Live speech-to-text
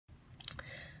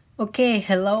Okay,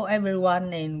 hello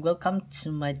everyone and welcome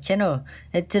to my channel.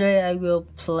 And today I will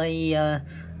play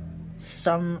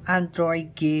some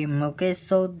Android game. Okay,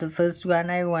 so the first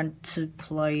one I want to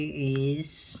play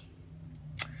is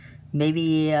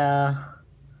maybe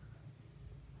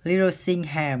Little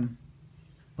Singham.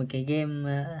 Okay,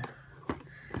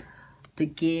 the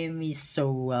game is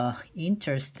so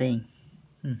interesting.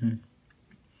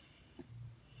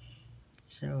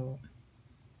 So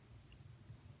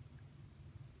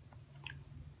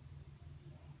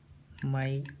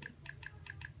when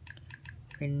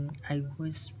I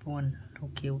was born.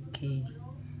 Okay.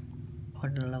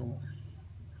 Hello.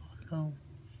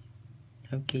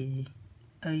 Okay,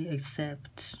 I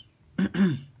accept.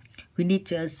 We need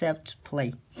to accept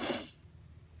play.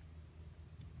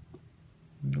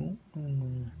 No.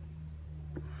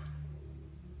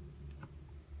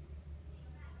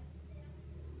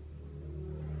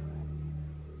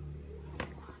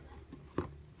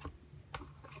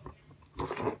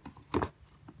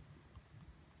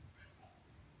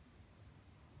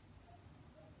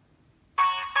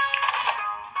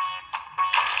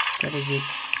 What is it?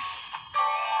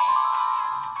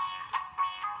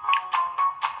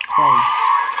 Play.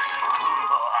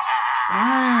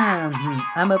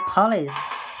 I'm a police.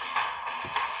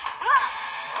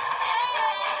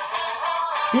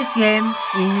 This game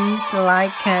is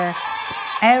like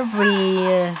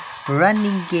every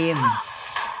running game,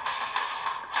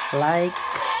 like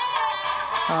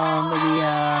maybe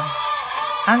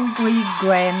Hungry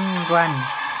Grand Run,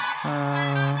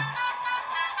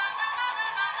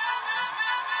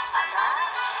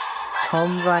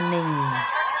 Tom Running.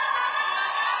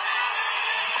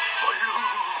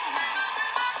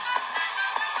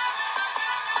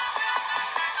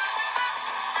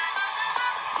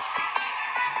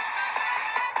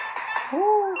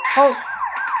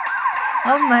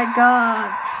 Oh my god.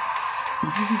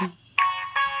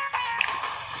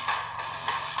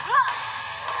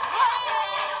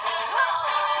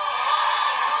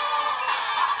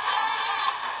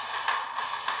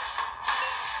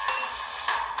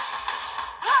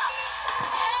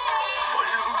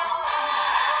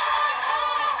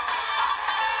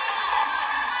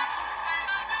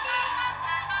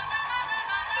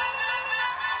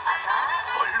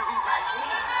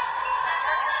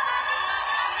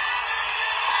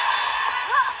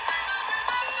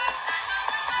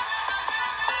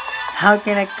 How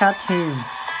can I catch him?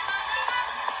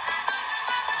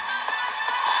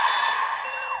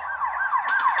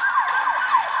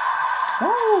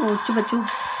 Oh, Chupa Chup.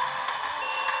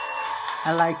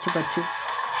 I like Chupa Chup.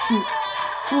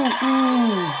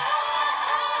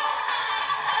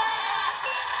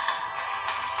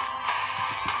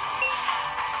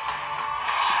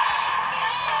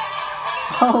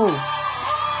 Oh.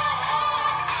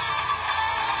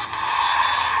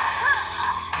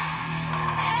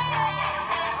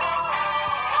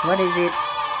 What is it?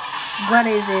 What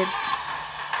is it?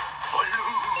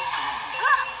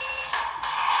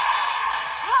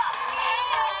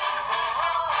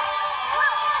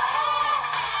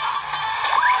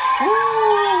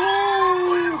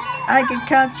 Ooh, I can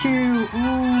catch you.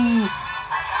 Ooh.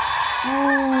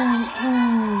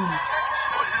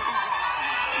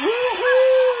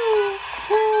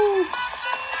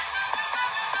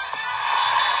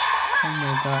 Oh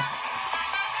my god.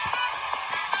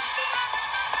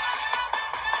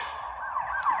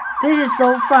 This is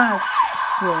so fast.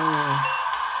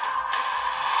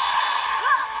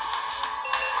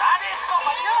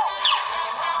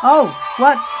 Oh,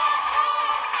 what?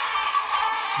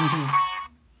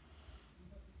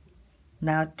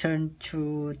 Now turn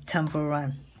to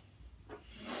TomRun.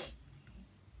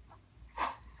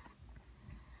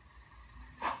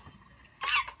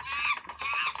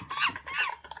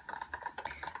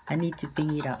 I need to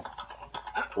ping it up.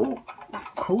 Oh,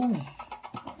 cool.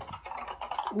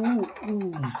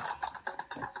 Ooh.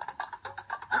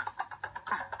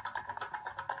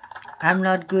 I'm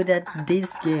not good at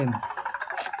this game.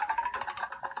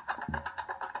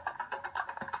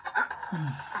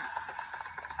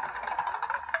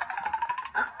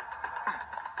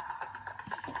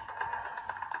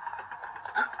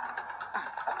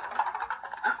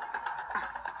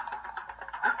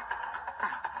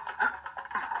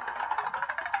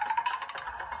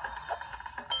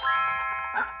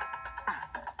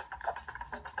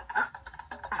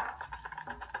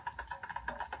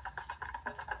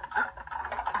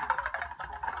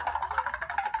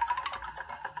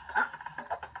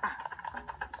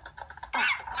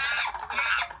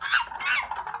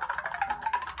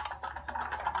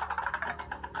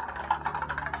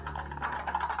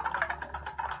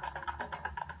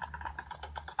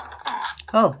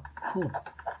 Oh, cool.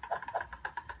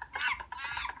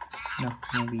 No,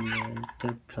 maybe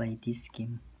to play this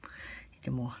game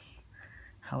anymore.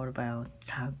 How about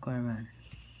Spiderman?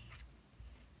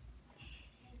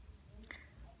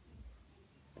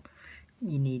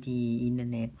 You need the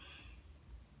internet.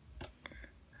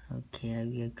 Okay, I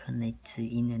will connect to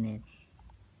internet.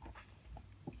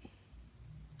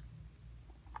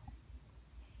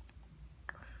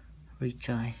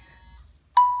 Retry.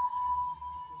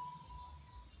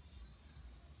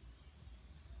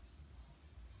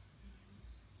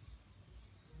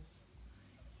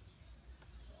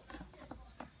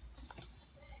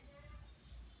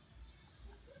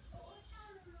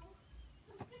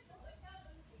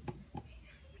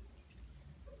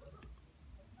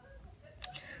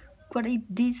 What is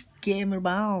this game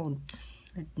about?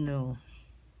 I don't know.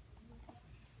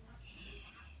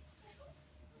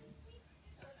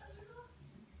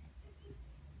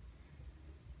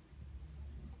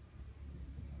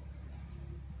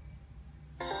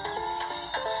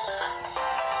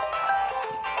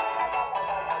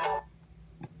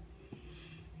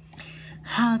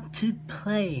 How to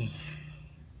play?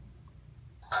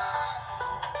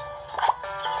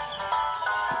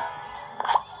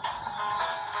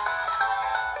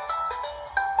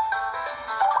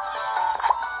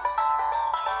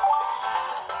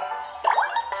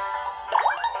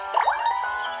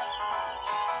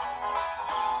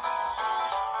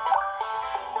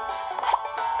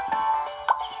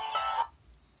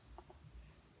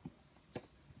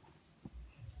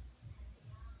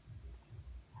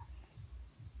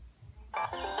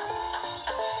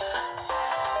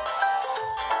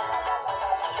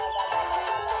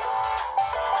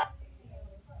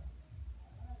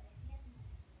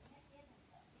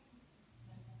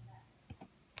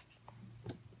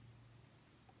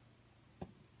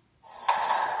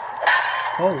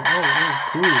 Oh,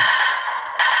 cool.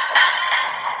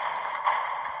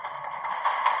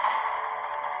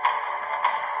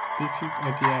 This is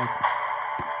idea.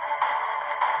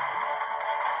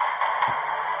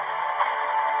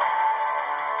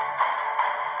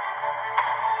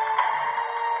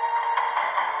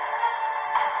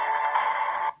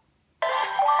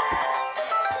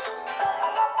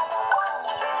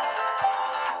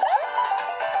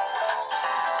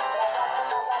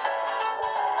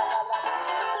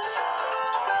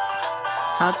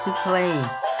 How to play?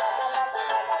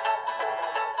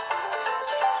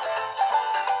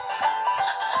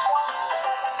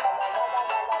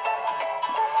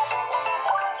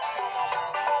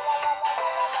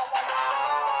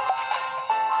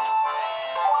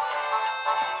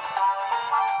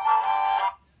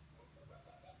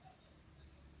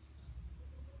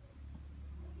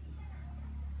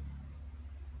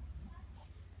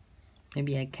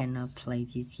 Maybe I cannot play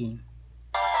this game.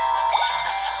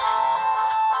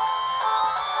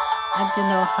 I don't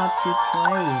know how to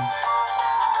play.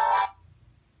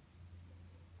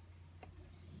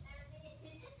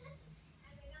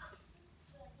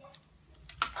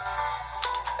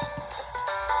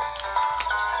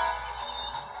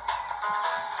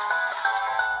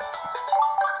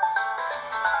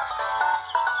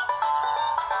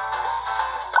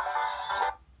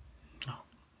 Oh,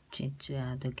 change to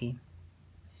other game.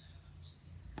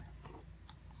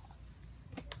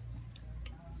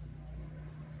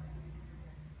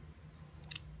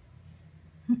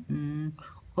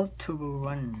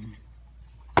 TomRun.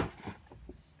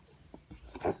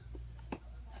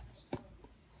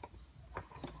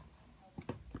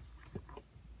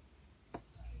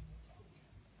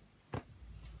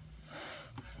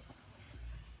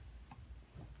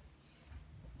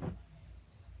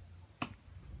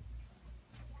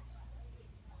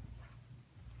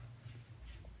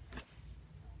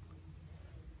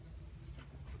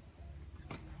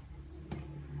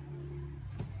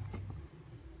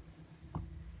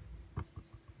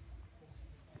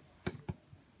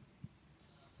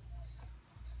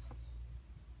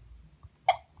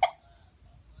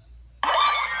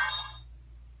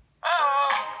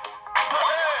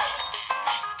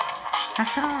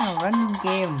 Haha, running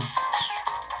game.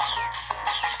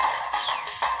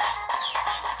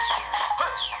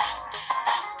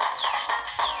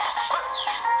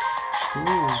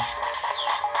 Cool.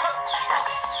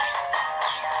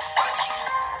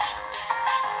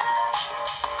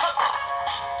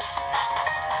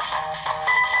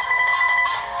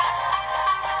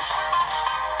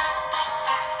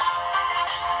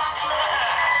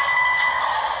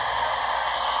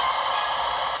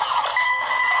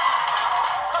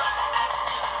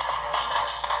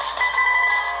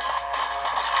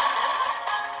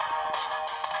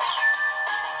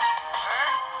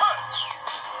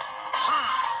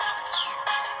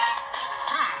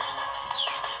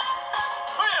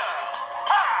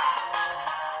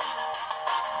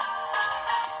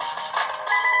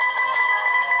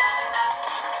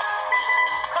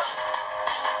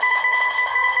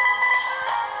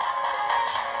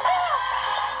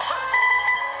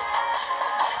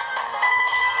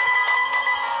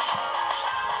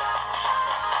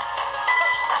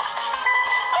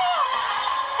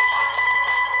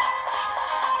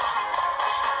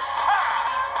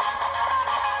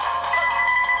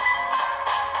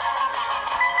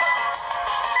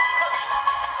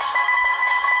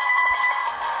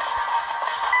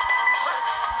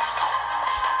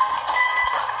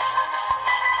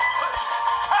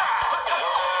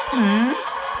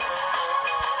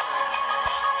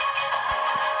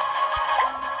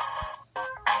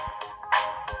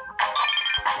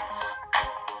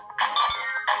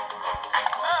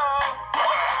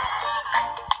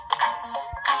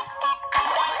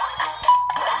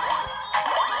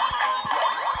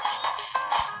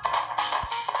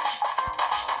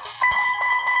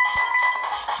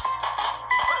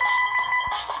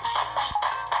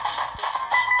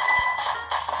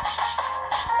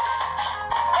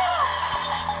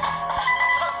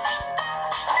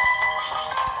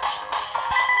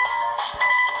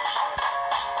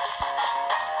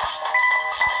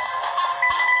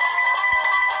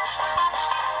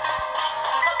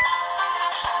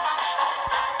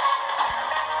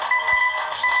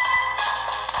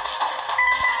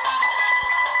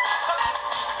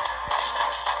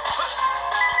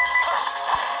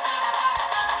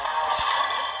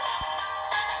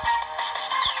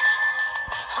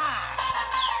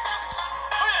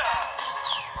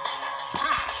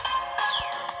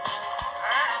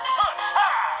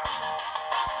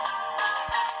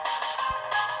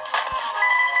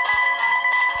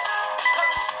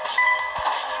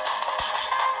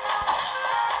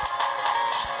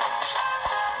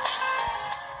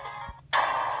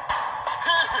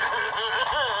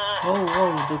 Oh,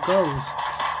 whoa, the ghost.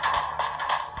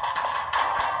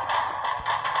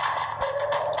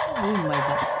 Oh my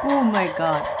god. Oh my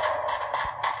god.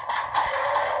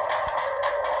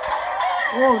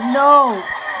 Oh no!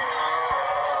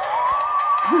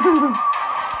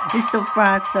 It's so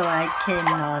fast, so I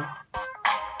cannot.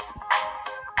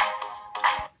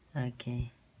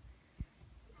 Okay.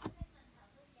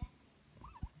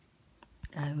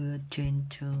 I will turn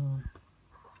to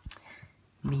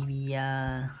maybe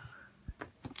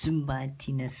Zumba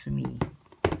Tinasumi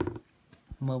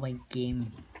mobile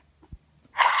game.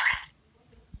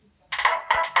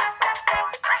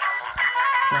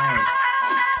 Right.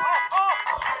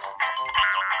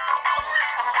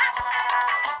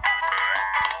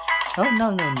 Oh no.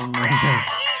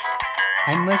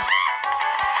 I must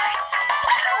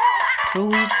throw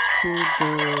it to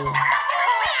the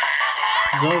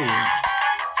goal.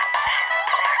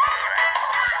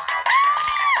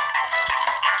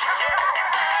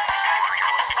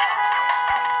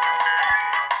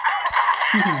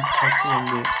 That's really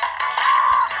good.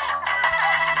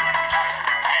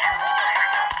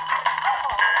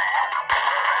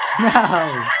 No!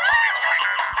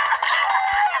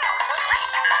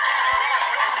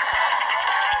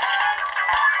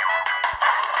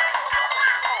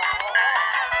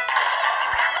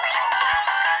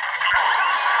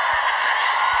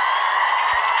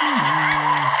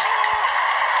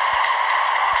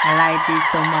 I like this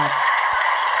so much.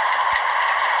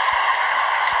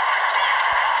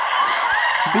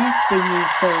 This thing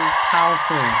is so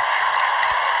powerful.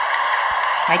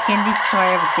 I can destroy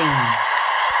everything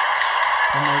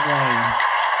on my way.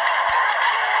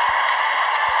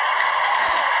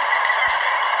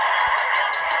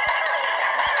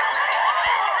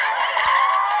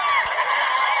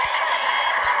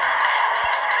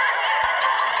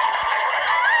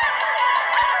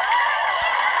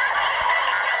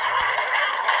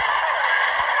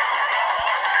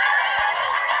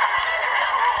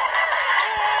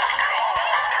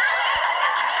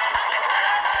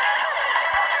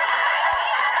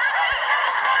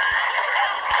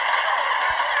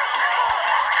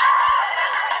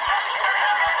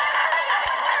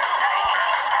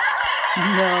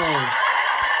 No.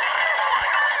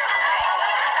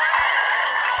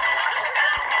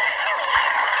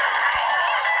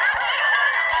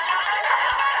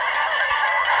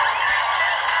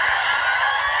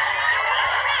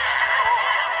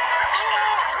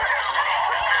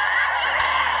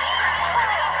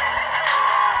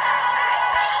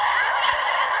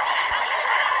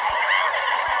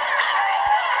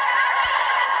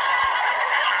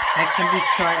 I can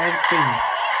destroy everything.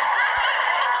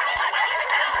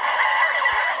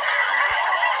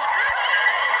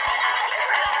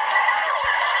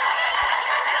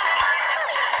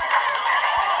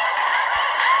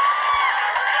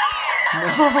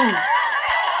 No!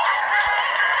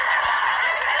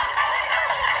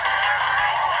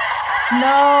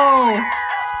 No!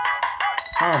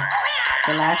 Oh,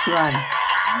 the last one.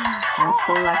 I'm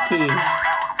so lucky.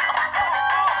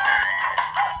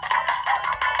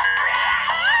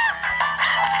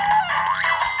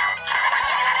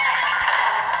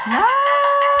 No!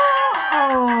 Oh!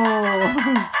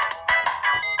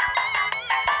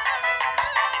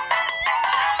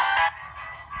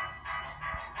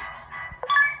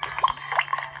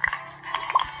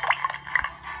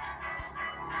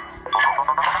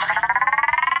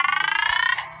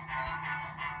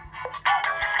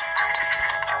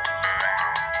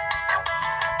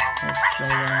 Let's try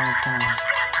one more time.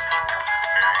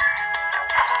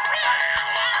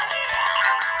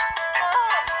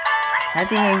 I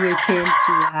think I will change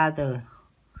to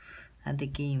other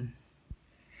game.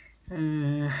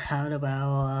 How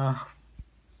about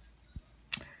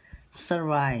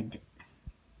Surride?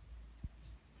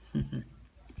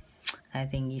 I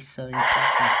think it's so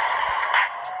interesting.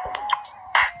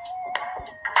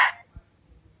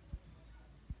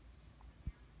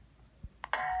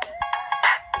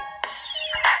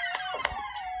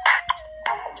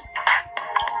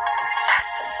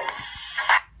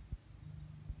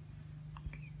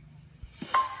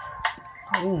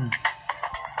 Oh,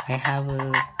 I have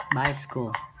a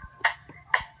bicycle.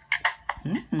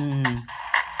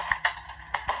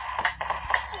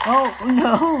 Oh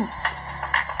no!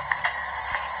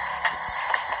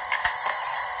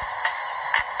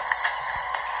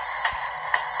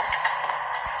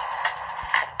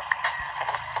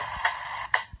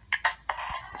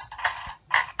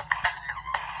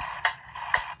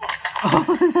 Oh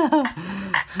no!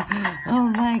 Oh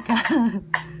my god!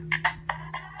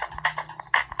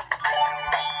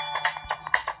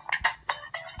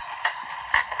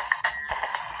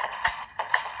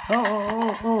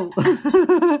 Oh.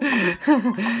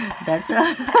 That's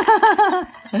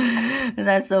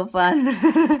that's so fun.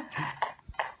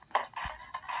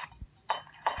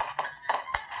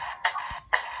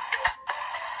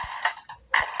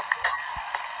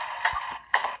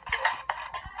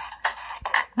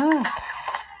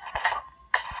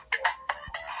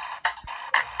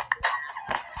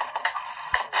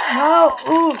 No!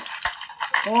 Ooh!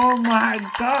 Oh my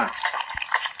god!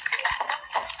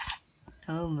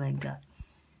 Oh my god.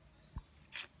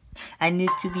 I need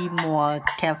to be more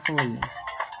carefully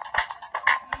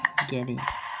getting.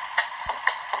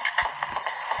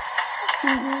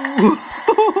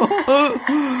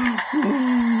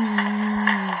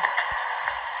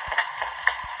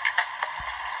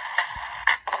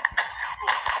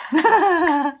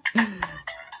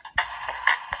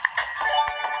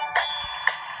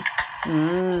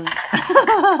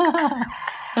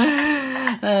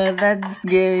 That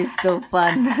game is so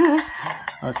fun.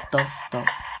 Oh, stop.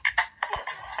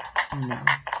 No.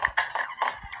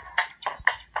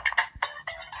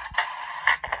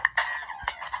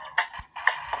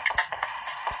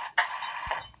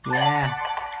 Yeah.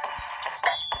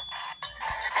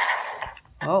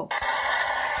 Oh.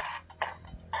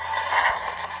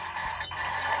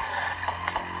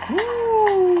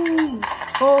 Woo!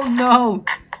 Oh no.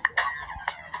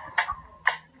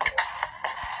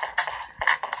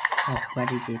 Oh,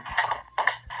 what is it?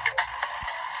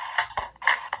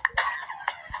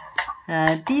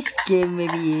 This game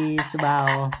maybe is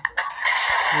about.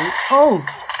 Oh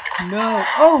no!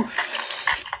 Oh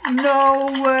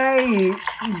no way!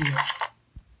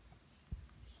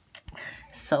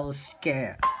 So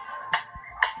scared.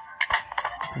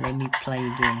 Let me play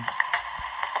again.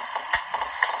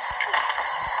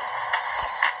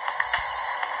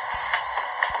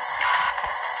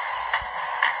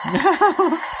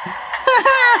 No!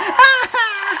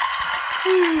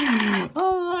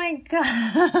 Oh my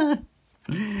god!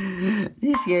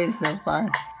 This game is so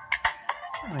fun.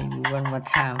 Maybe one more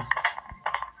time.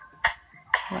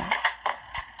 What?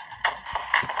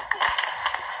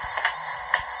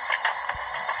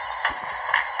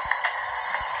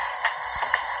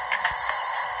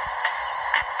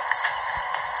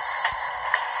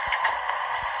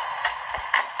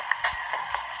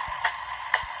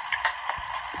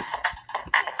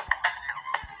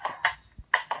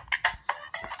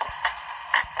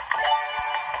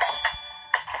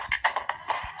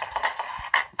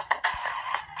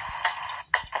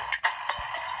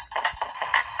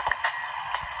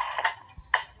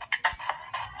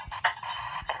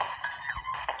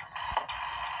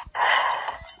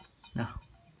 No.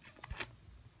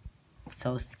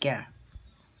 So scared.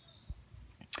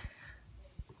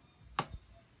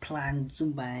 Plan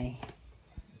Zumbai.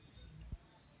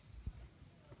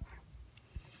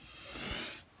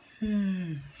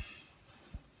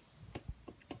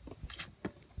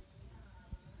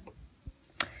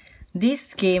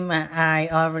 This game I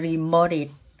already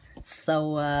modded,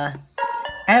 so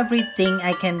everything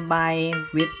I can buy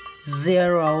with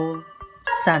 0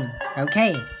 sun.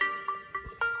 Okay.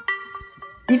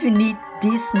 If you need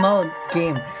this mode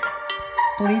game,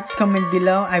 please comment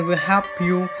below. I will help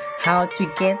you how to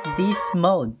get this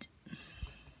mode.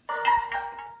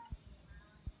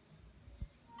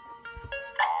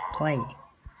 Play.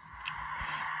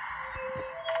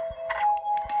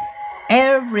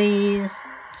 Every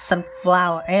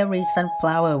sunflower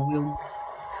will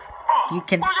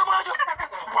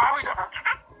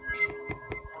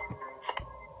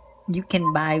you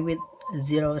can buy with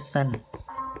 0 sun.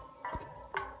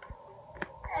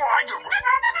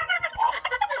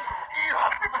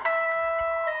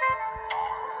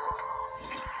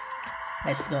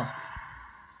 Let's go.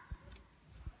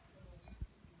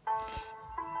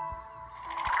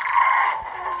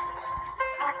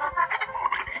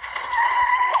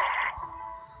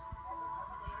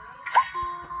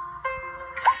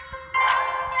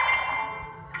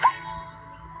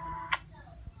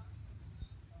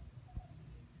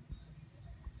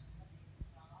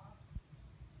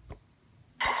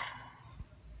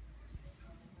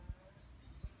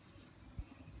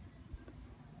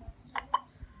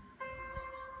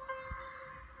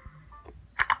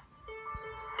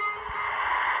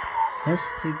 That's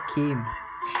the game.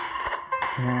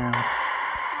 Now,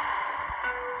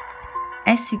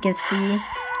 as you can see,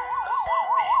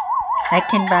 I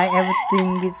can buy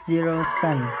everything with 0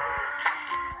 sun.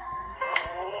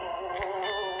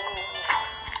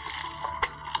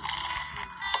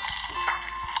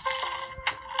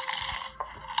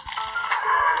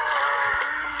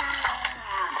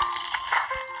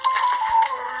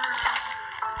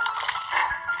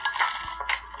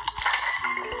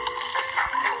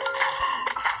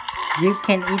 You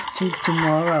can eat too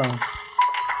tomorrow.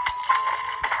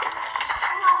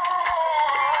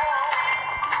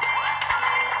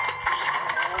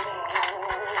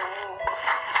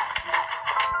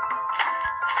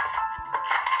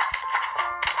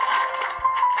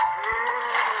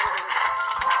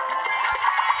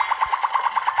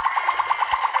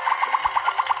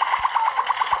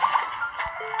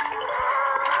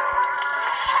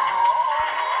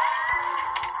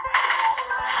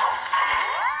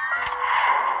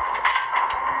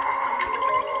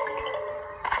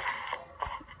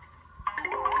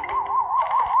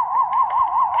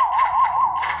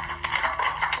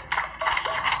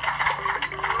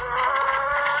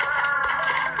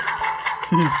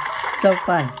 So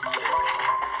fun.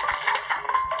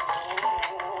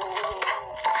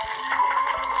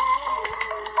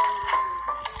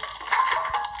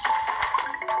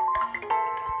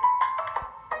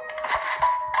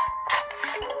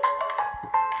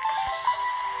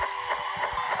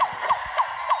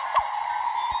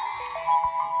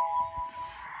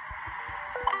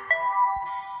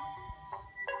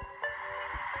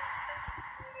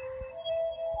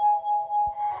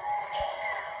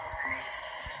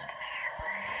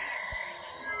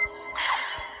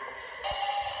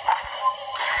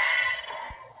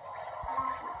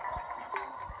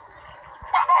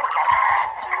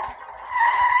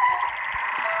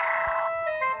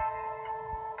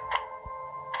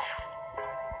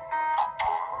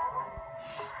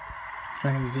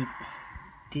 What is it?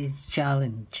 This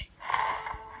challenge.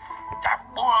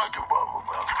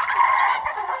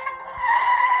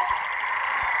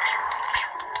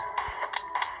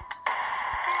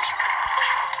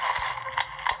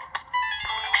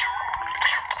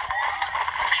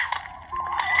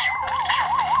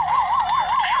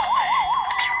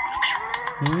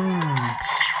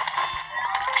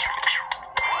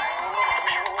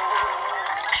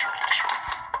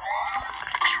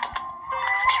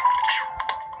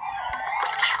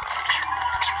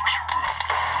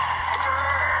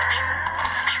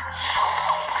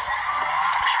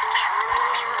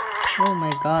 Oh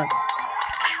my god,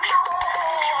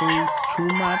 there is too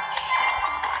much.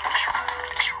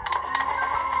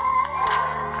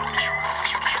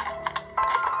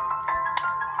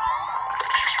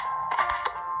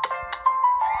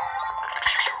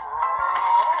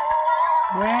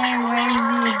 Where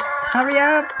is it? Hurry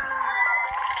up!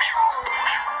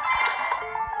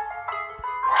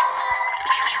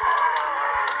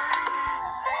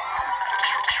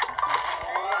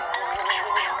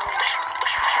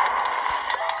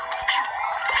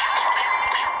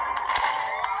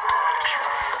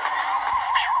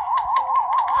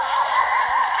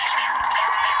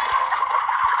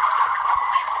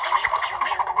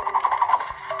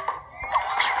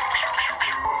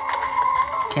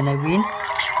 Can I win?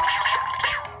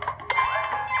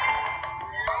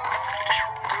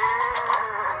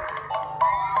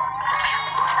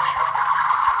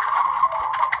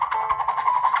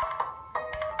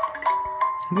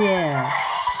 Yeah,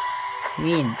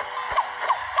 win.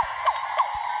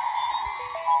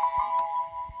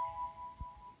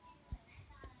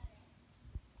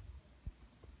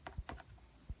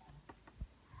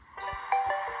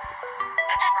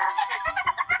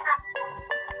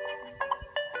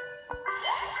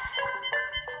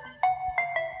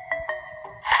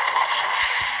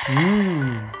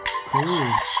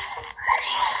 Cool.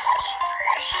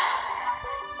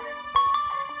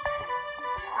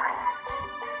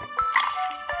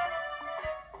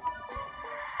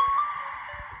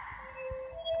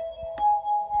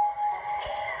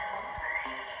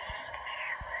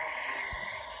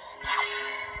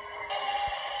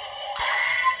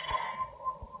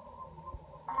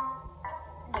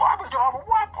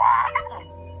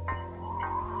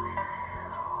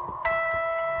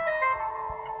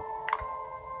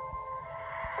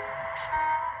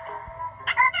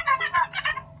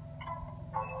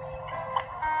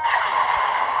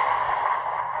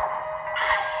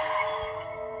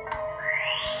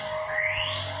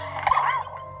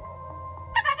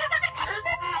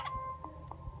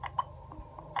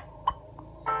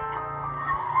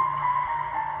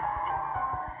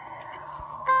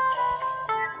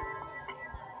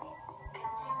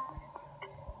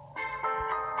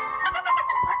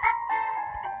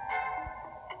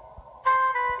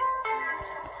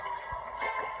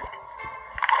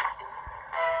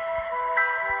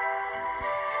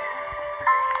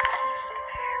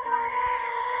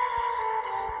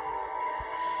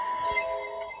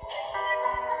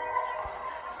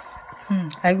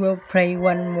 I will play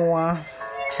one more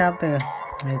chapter,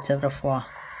 chapter 4.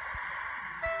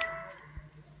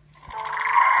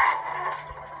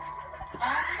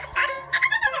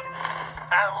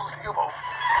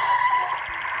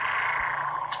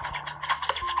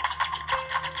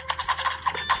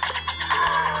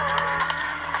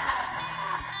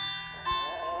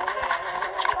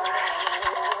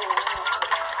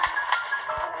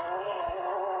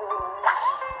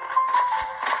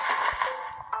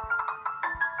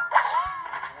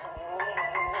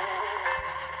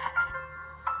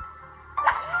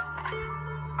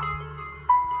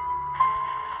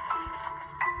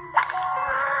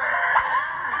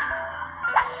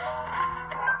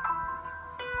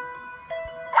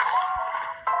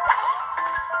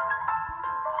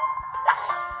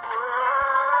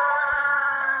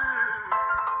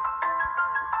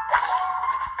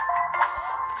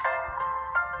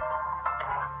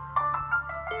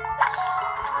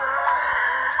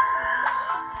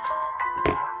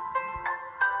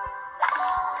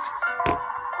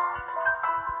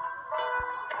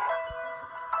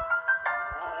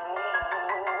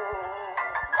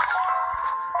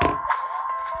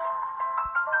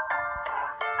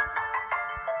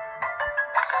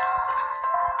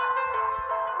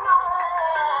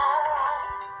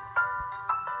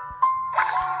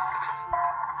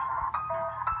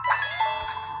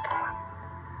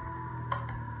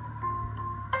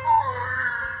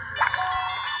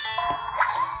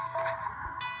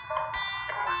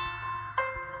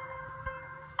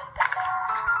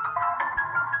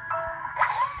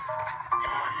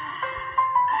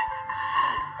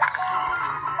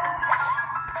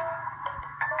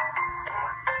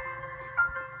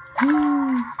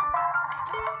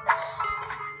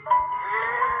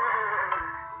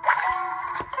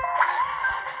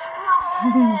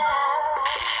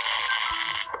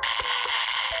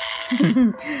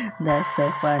 That's so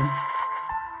fun.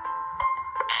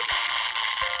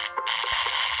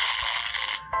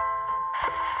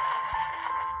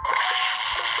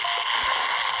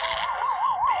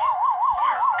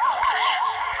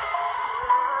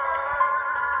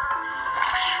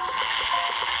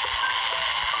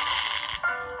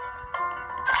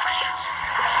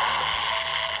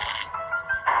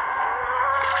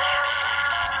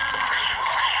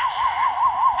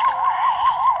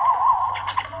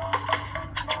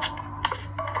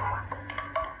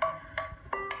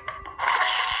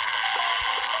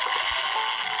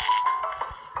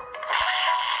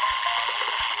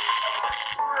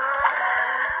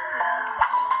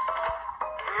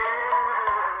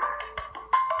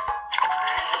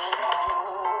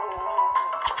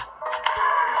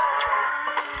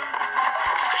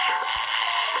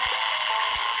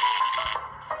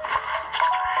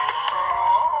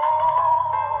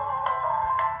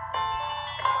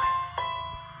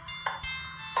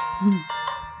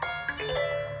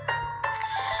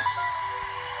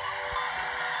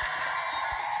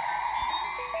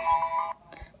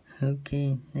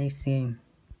 Okay, next game.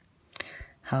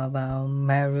 How about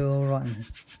Mario Run?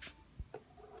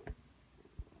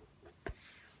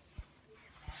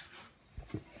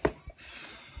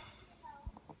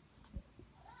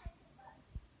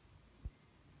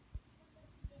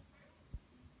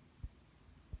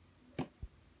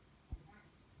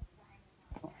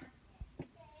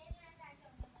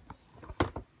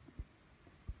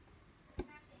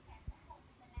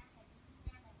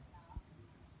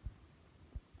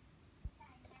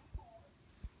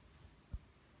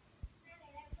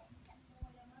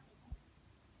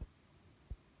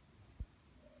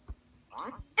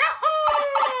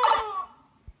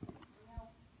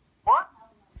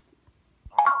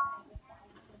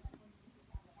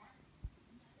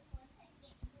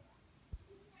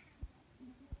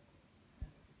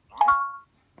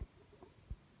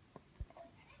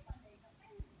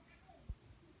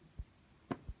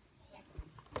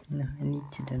 No, I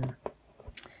need to do that.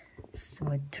 So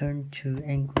I turn to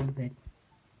Angry Bird.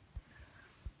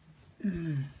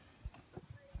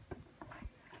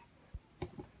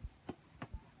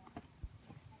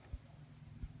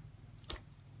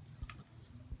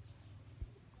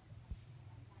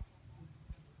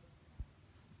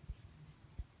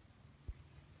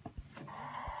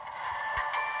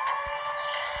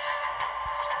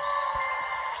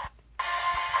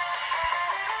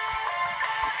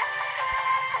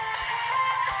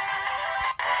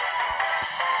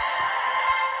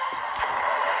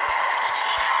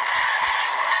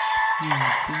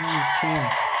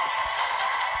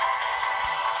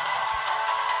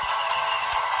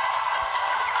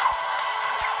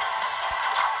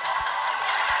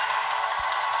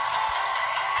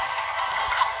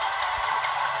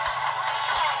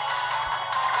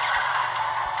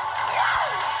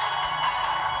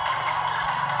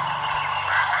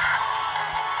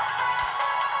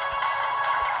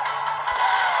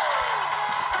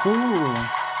 Cool.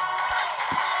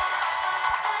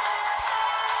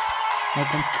 I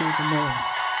can kill the more.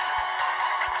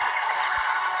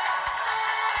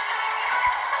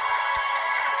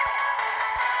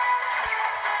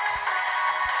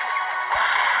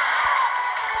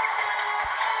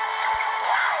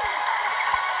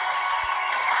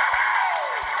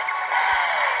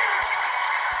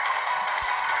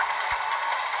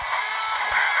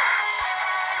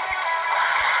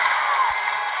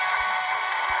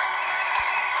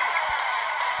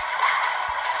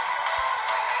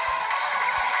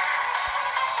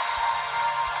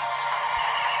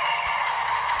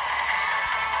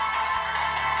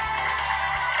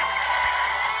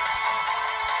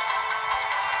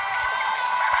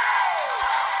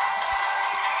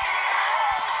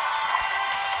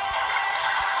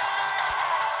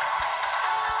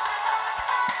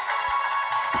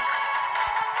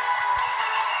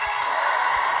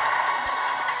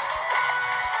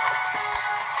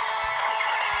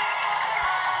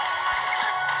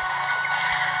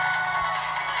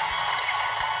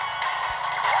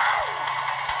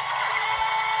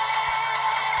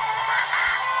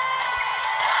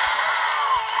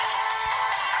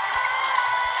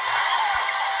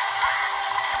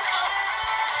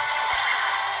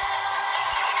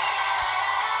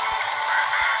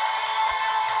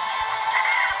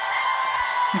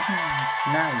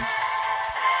 Nice.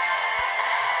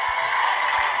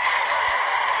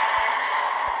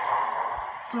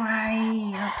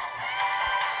 Fly.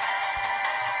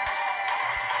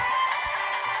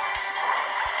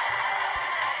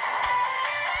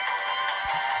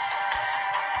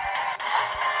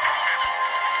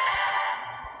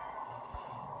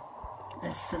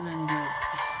 A cylinder.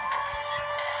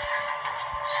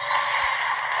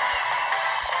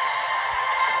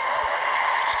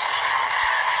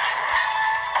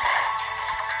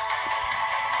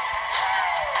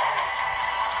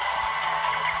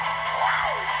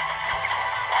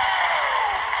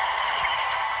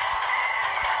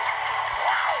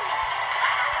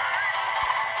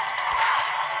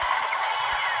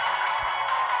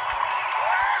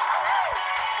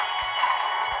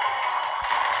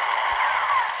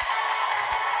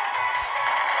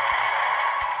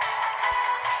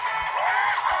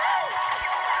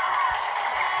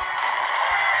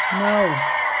 No.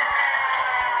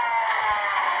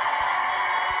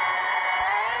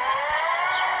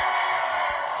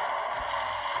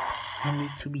 I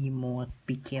need to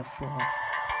be careful.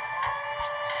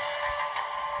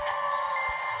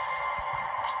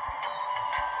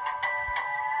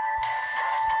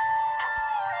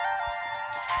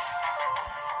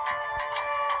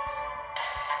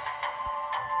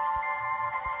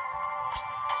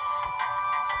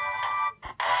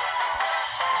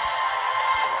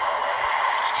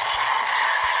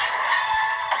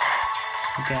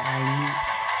 Okay, I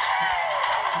need.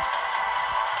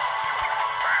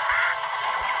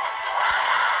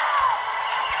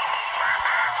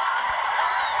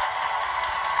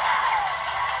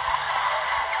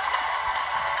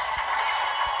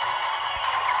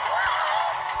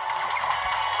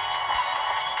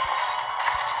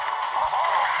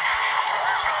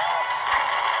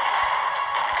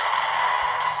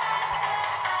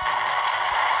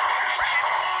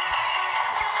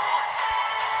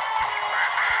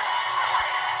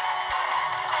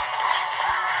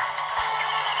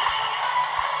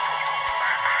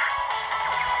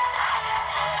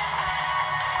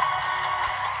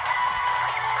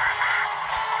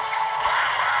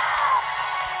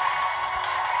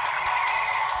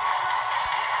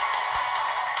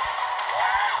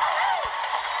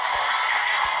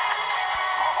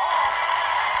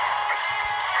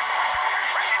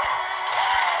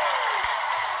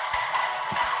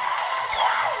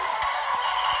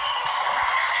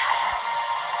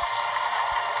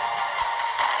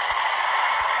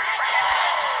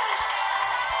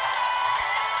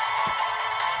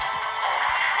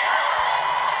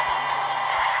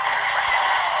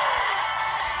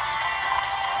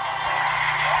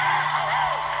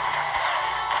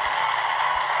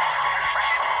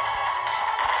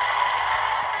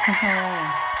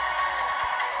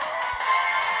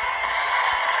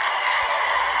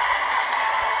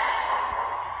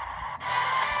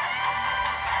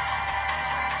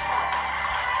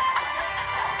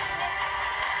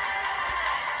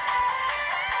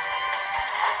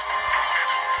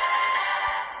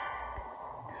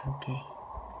 Okay.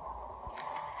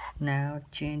 Now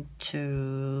change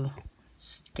to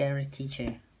Scary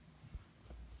Teacher.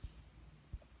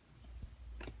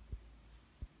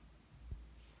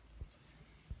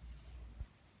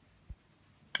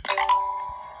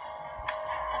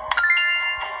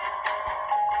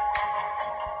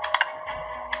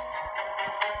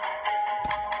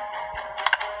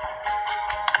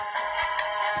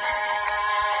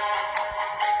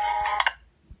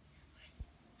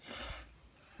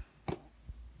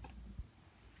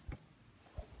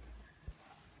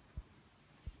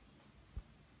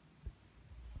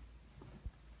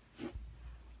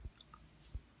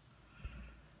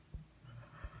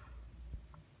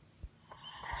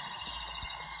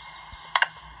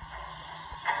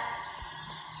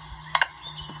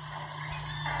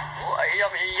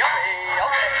 Yummy, yummy,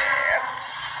 yummy.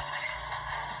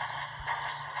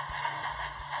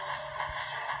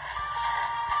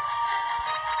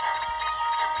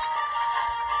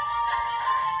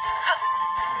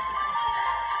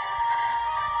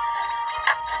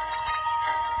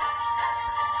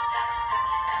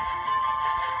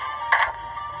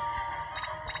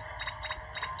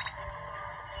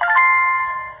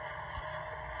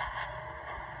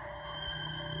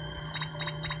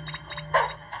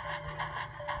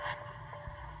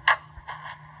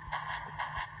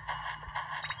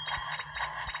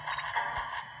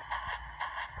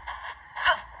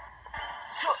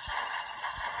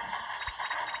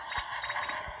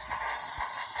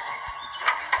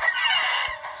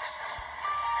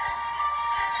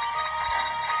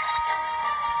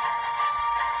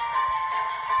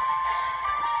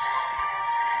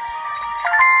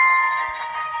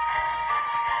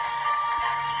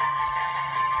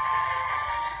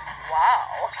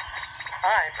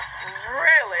 I'm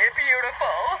really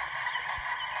beautiful.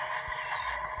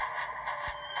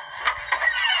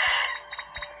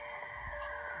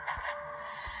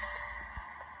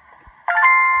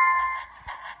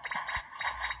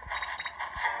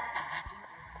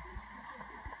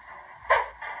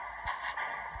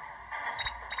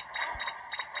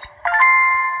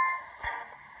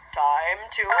 Time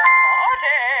to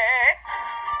party!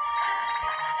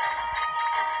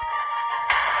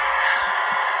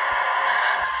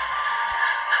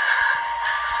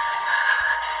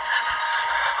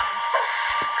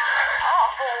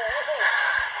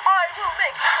 I will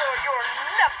make sure you're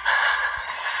never...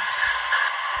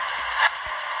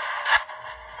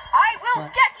 I will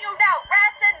get you now,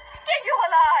 rats, and skin you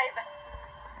alive!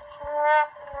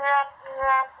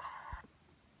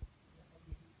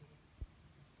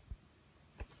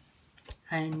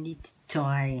 I need to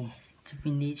try to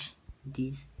finish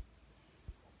this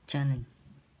challenge.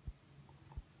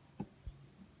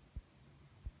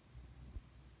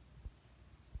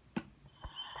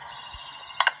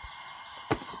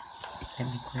 Let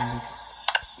me go. Yummy,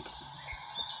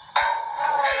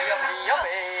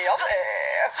 yummy, yummy!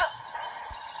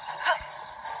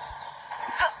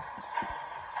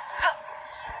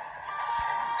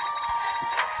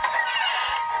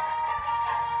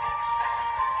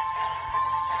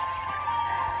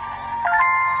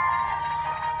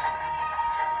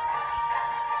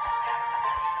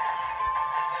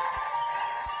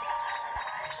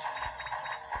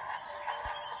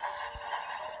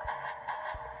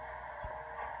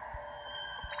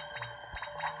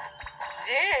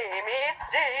 Steamy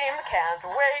steam, can't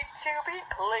wait to be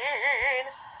clean.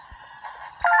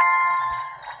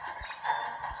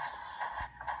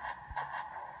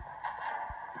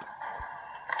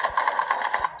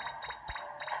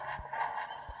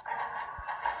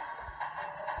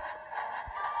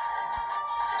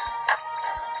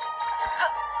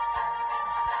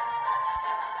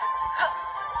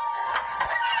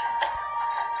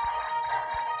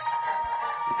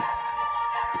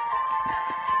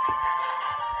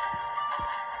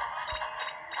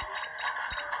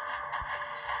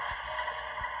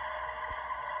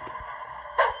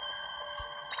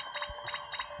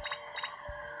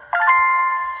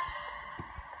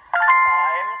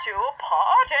 Time to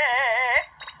party!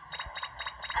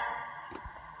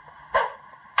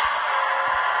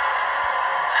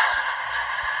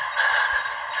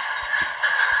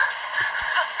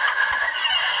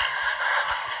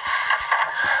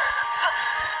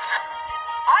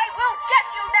 I will get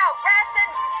you now, rats,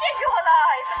 and skin you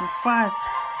alive! So fast.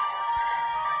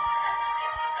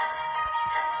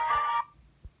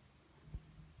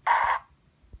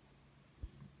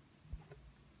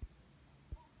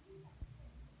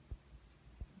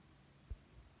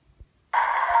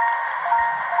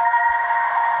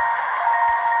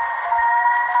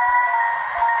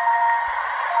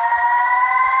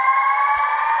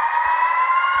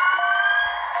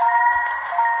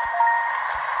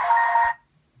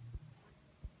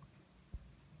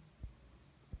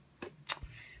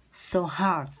 So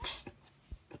hard.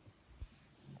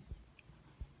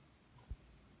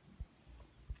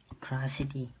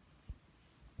 Curiosity.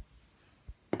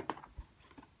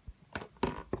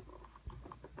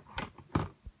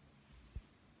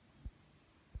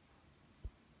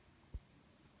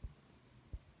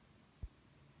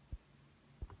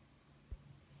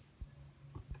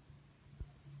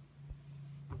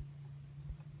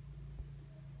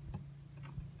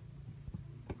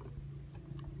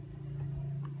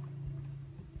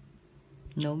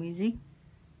 No music.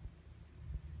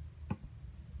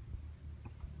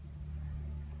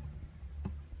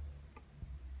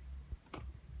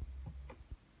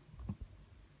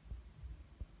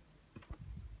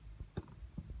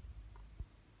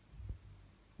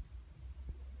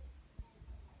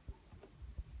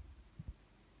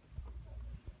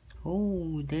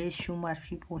 Oh, there's so much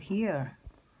people here.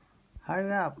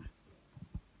 Hurry up.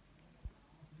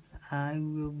 I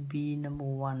will be number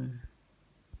one.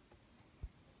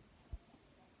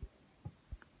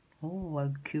 Oh,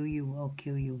 I'll kill you. I'll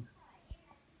kill you.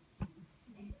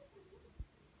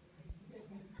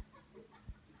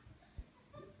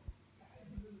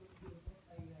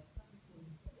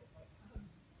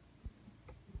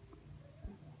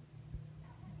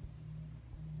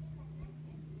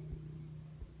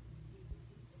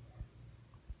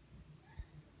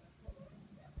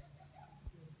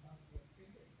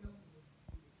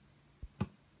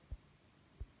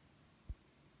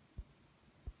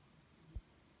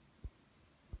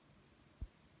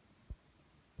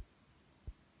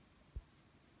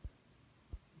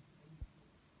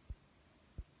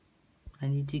 I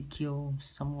need to kill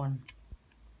someone.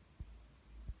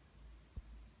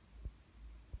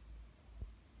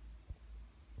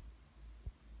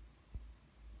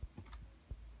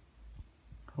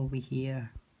 over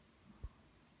here.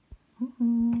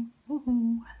 Woohoo,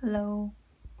 woohoo, hello.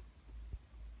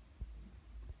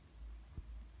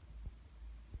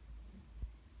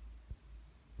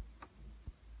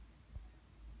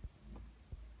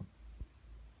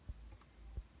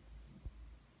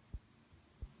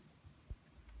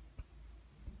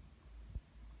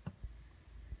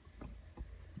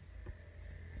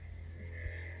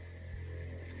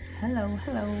 Hello,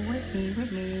 hello, with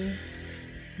me.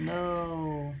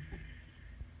 No.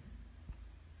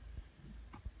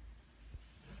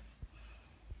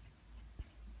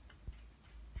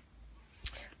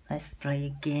 Let's try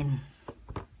again.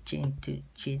 Change to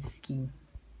cheat skin.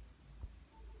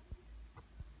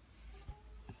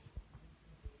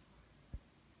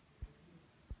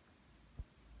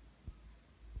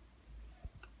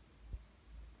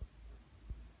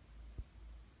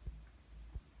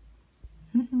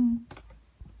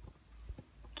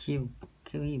 Kill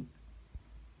him.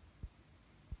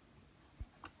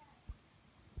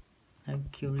 I'll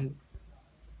kill you.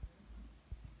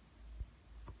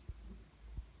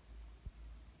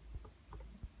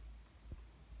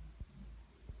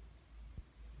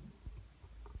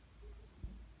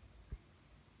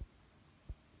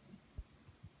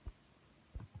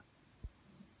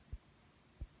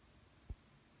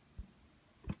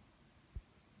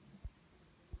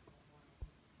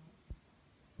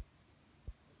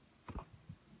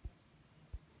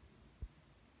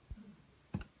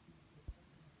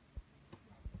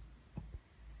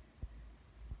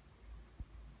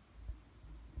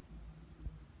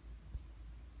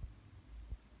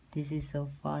 This is so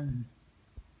fun.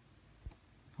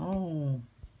 Oh,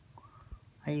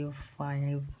 are you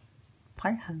fine?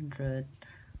 500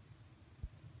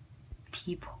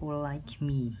 people like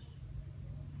me.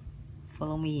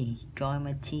 Follow me, join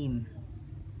my team.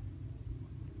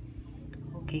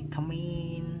 Okay, come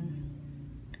in.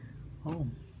 Oh,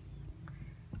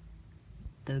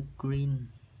 the green.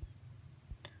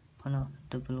 Oh no,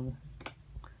 the blue.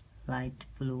 Light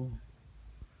blue.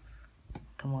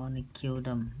 Come on and kill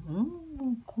them.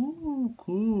 Ooh,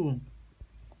 cool.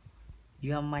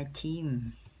 You are my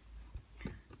team.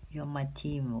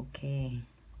 Okay.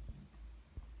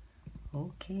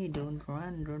 Okay, don't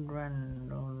run.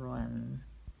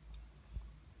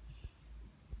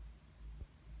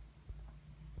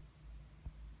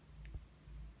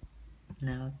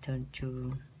 Now turn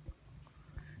to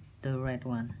the red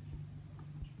one.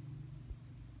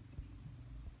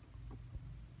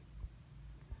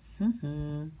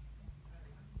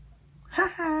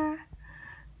 Haha.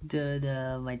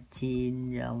 My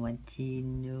team,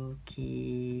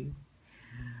 okay.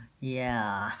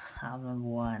 Yeah, I'm number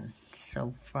one.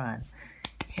 So fun.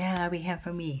 Yeah, be here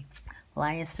for me.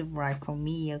 Like and subscribe for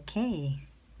me, okay?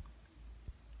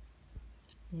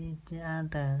 The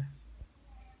other.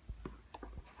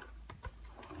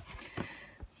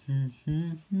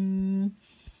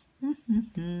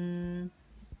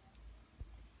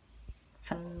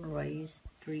 Fundraise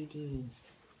 3D.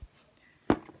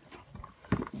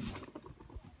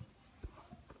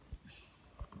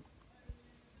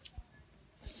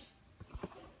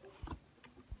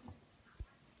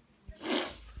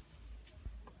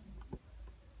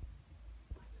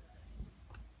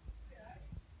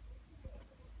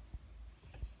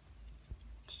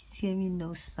 Give me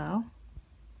no sound.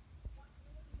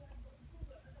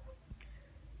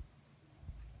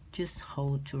 Just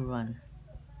hold to run.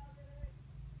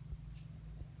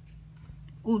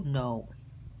 Oh no.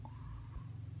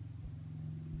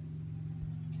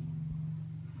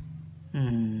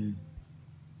 Hmm.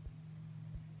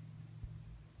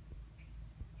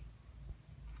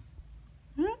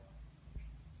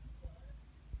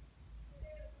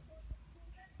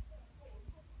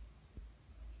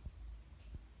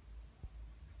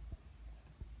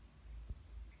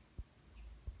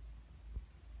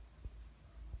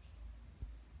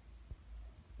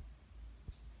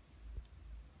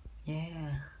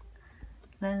 Yeah.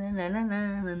 Na.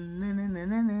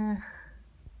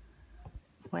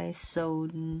 Why so?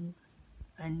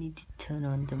 I need to turn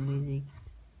on the music.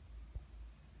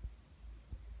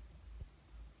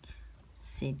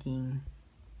 Setting.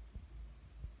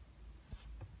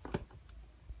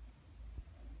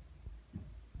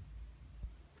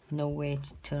 No way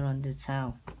to turn on the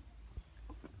sound.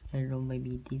 I don't know,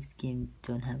 maybe this game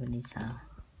don't have any sound.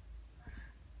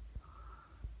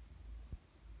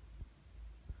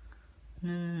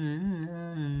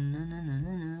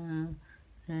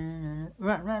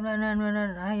 Run,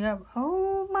 hurry up.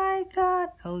 Oh my god.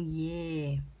 Oh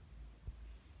yeah.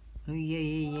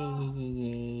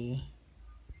 Yeah.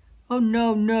 Oh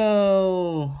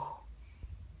no.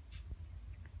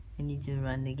 I need to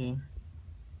run again.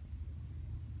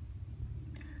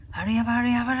 Hurry up,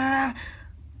 hurry up, hurry up!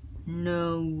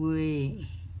 No way.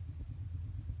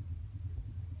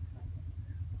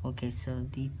 Okay, so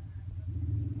the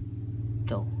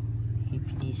door. He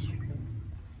finished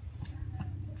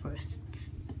first.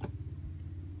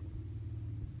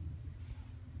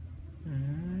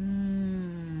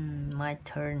 My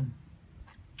turn.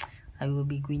 I will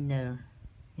be winner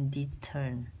in this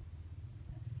turn.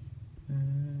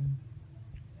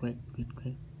 Wait.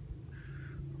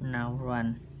 Now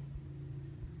run.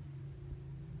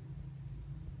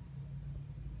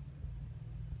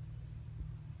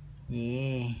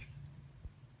 Yeah.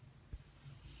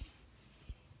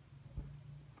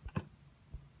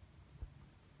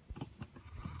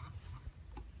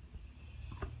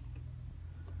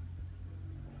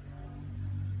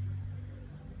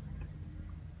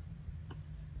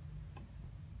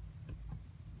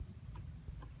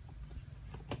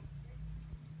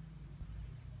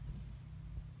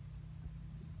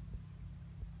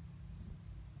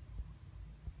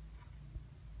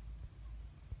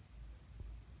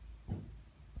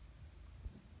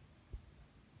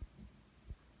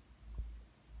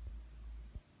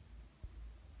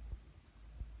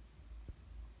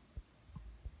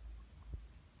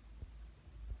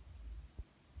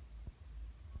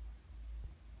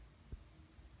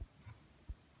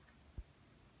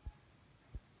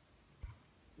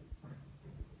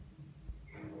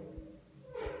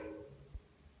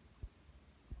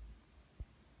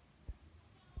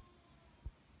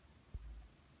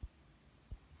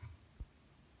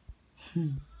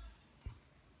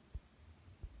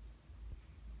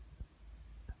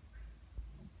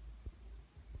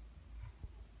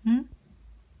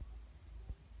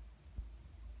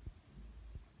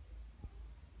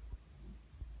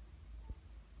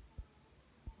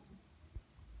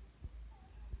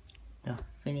 No,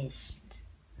 finished.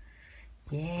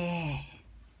 Yeah.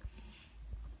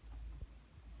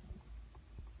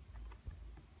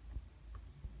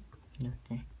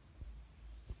 Okay.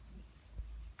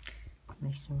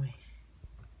 Next way.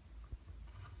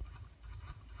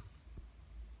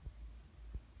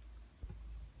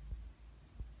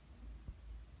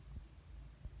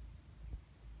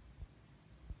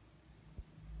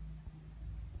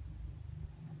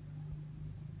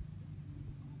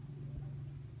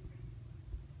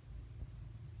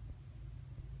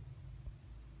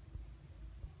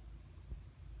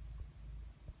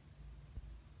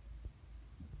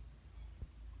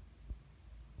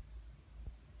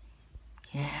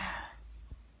 Yeah.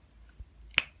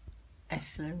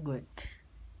 Excellent work.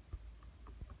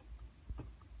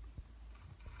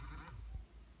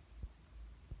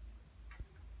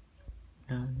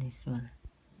 Now this one.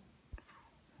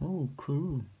 Oh,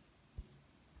 cool.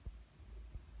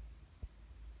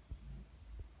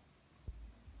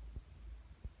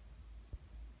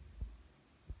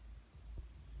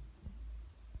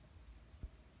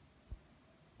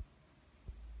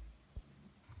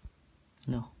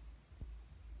 No.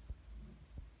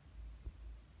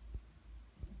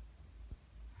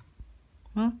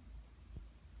 Huh?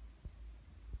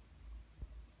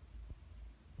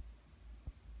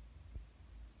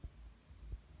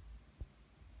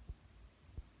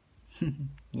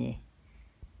 Yeah.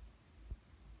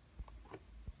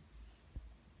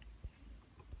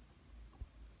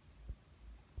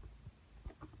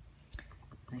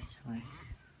 This way.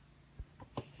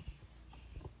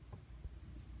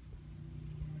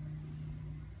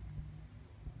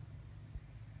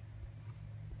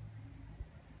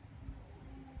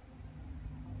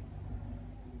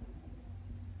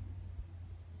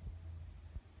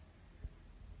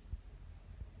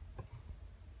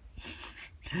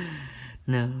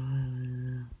 No.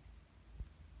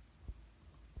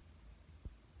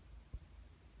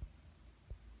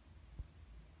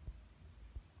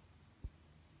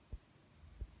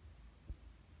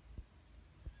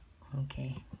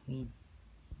 Okay, win.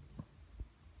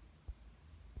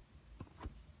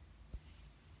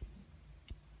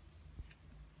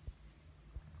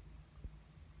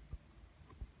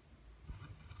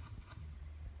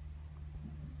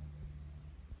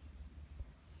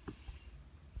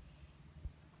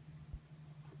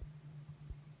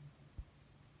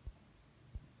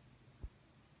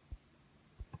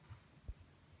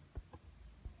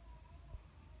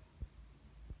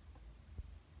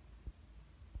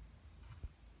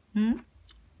 Hmm?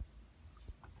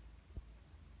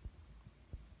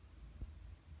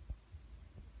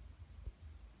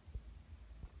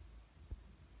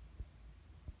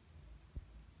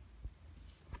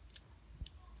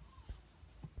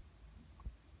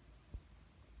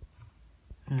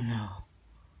 No.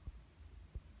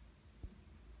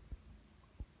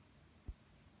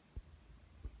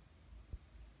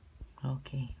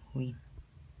 Okay, win.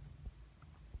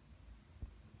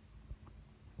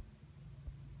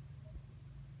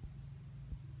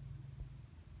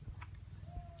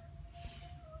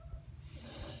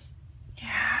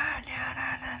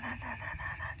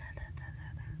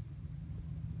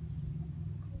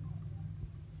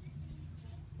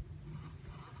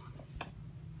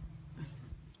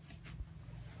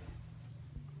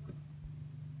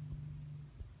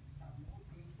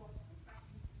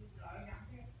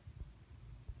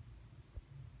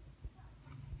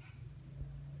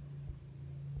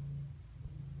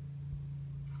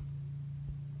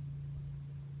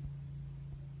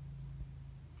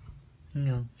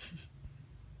 No.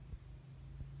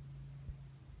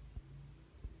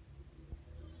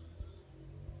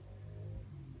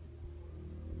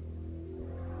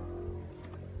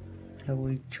 I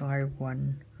will try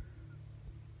one.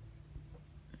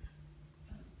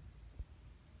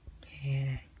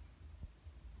 Yeah.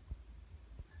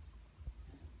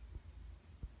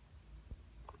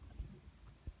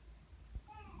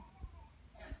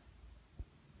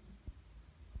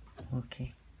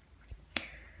 Okay.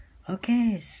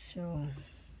 Okay, so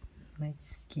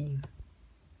next game.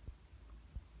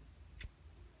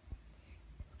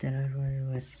 That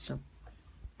was so.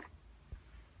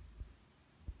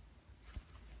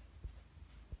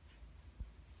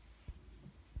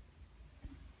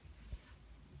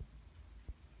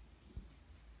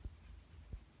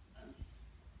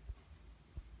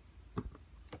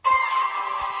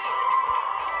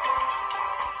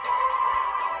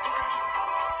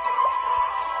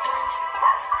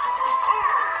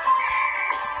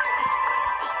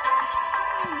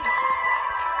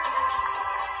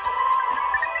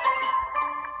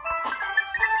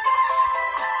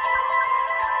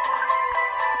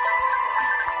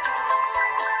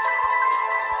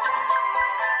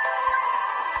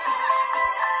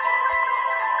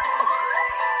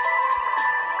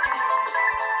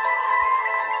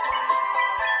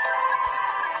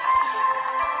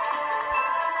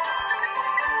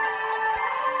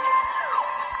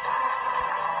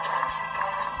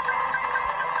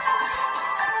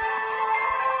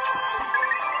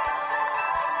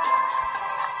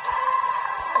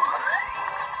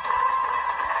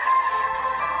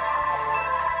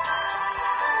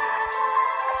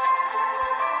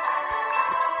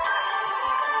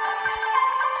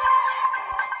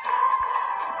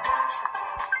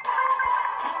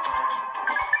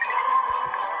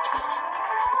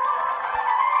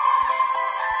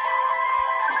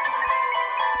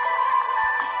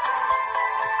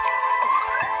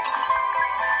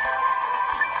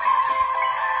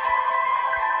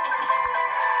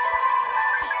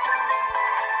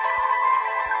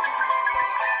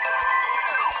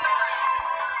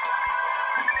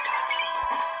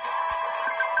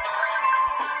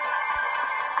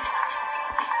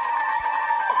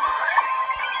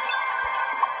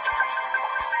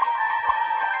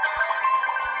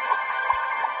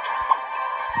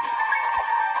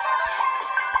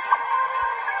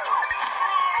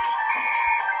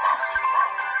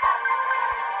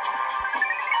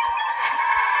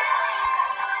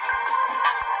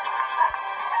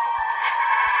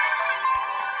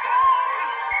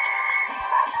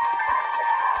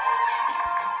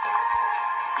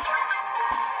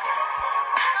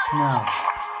 No.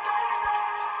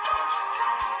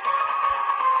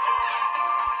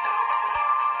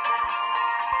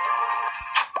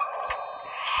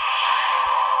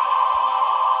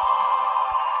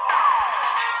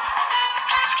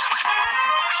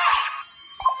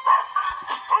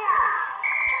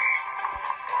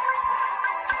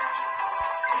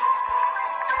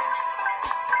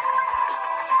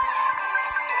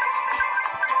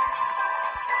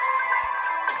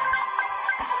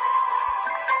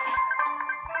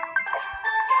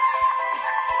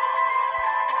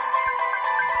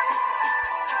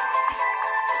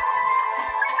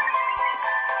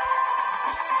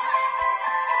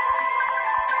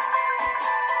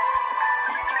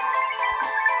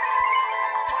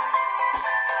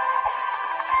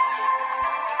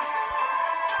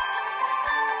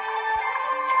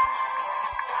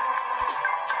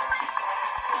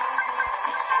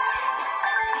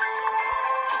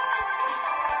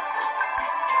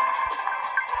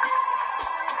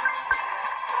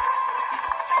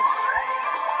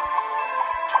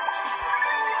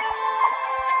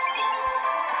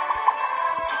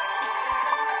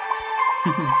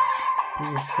 This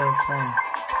is so fun.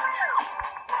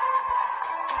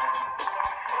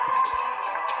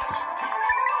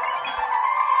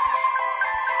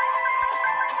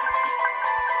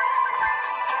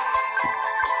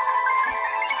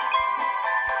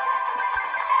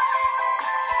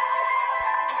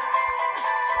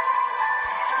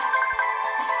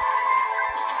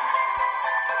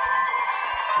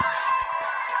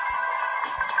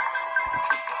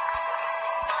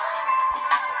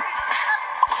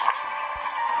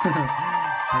 Okay.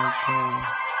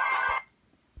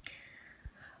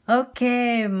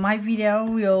 Okay, my video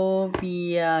will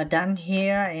be done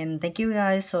here, and thank you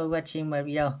guys for watching my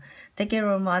video. Thank you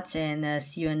very much, and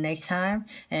see you next time.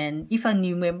 And if a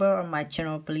new member on my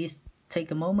channel, please take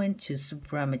a moment to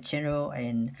subscribe my channel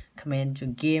and comment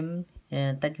your game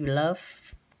that you love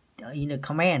in the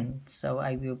comment, so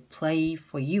I will play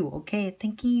for you. Okay,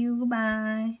 thank you.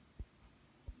 Goodbye.